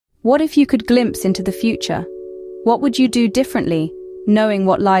What if you could glimpse into the future? What would you do differently, knowing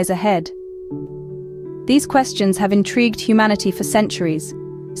what lies ahead? These questions have intrigued humanity for centuries,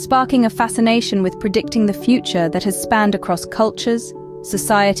 sparking a fascination with predicting the future that has spanned across cultures,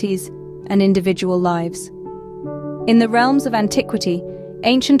 societies, and individual lives. In the realms of antiquity,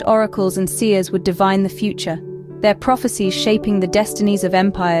 ancient oracles and seers would divine the future, their prophecies shaping the destinies of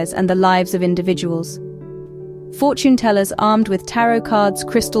empires and the lives of individuals. Fortune tellers armed with tarot cards,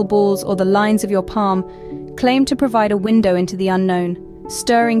 crystal balls, or the lines of your palm claim to provide a window into the unknown,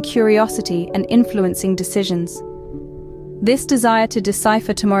 stirring curiosity and influencing decisions. This desire to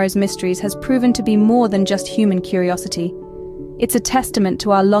decipher tomorrow's mysteries has proven to be more than just human curiosity. It's a testament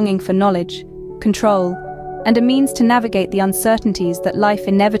to our longing for knowledge, control, and a means to navigate the uncertainties that life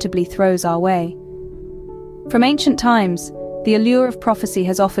inevitably throws our way. From ancient times, the allure of prophecy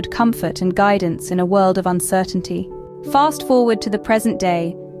has offered comfort and guidance in a world of uncertainty. Fast forward to the present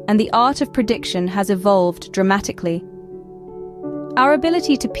day, and the art of prediction has evolved dramatically. Our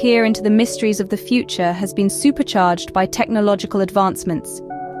ability to peer into the mysteries of the future has been supercharged by technological advancements,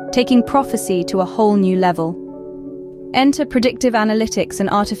 taking prophecy to a whole new level. Enter predictive analytics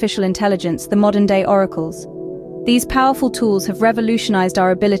and artificial intelligence, the modern-day oracles. These powerful tools have revolutionized our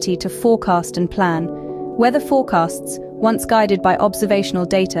ability to forecast and plan. Weather forecasts, once guided by observational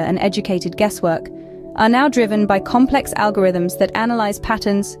data and educated guesswork, are now driven by complex algorithms that analyze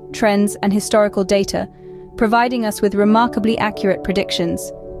patterns, trends, and historical data, providing us with remarkably accurate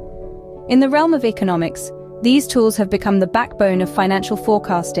predictions. In the realm of economics, these tools have become the backbone of financial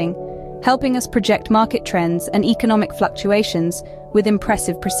forecasting, helping us project market trends and economic fluctuations with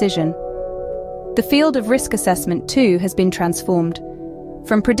impressive precision. The field of risk assessment, too, has been transformed.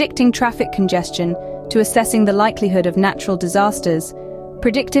 From predicting traffic congestion to assessing the likelihood of natural disasters,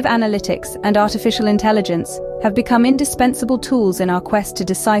 predictive analytics and artificial intelligence have become indispensable tools in our quest to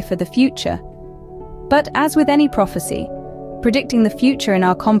decipher the future. But as with any prophecy, predicting the future in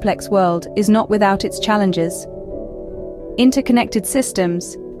our complex world is not without its challenges. Interconnected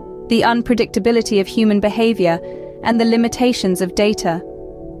systems, the unpredictability of human behavior, and the limitations of data.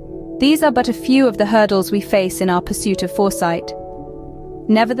 These are but a few of the hurdles we face in our pursuit of foresight.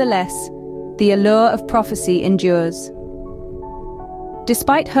 Nevertheless, the allure of prophecy endures.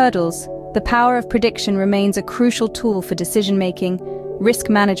 Despite hurdles, the power of prediction remains a crucial tool for decision-making, risk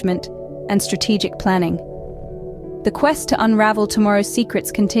management, and strategic planning. The quest to unravel tomorrow's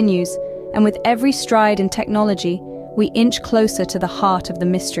secrets continues, and with every stride in technology, we inch closer to the heart of the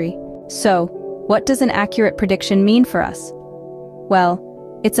mystery. So, what does an accurate prediction mean for us? Well,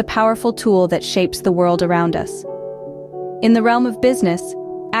 it's a powerful tool that shapes the world around us. In the realm of business,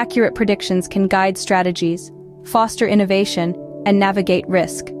 accurate predictions can guide strategies, foster innovation, and navigate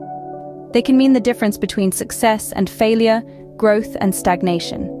risk. They can mean the difference between success and failure, growth and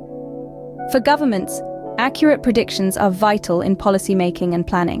stagnation. For governments, accurate predictions are vital in policymaking and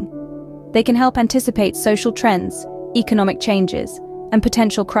planning. They can help anticipate social trends, economic changes, and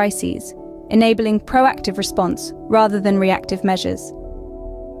potential crises, enabling proactive response rather than reactive measures.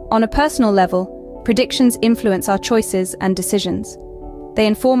 On a personal level, predictions influence our choices and decisions. They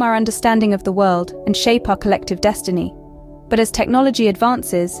inform our understanding of the world and shape our collective destiny. But as technology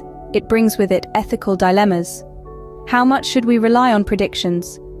advances, it brings with it ethical dilemmas. How much should we rely on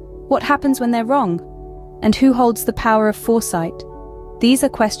predictions? What happens when they're wrong? And who holds the power of foresight? These are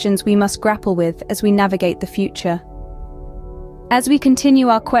questions we must grapple with as we navigate the future. As we continue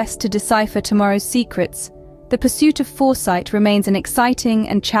our quest to decipher tomorrow's secrets, the pursuit of foresight remains an exciting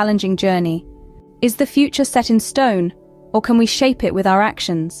and challenging journey. Is the future set in stone, or can we shape it with our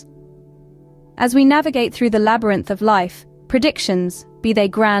actions? As we navigate through the labyrinth of life, predictions, be they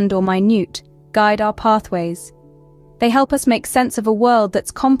grand or minute, guide our pathways. They help us make sense of a world that's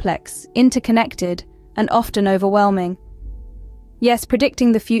complex, interconnected, and often overwhelming. Yes,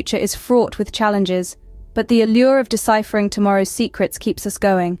 predicting the future is fraught with challenges, but the allure of deciphering tomorrow's secrets keeps us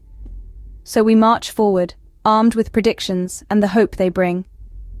going. So we march forward, armed with predictions and the hope they bring.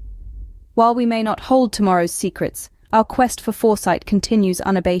 While we may not hold tomorrow's secrets, our quest for foresight continues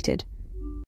unabated.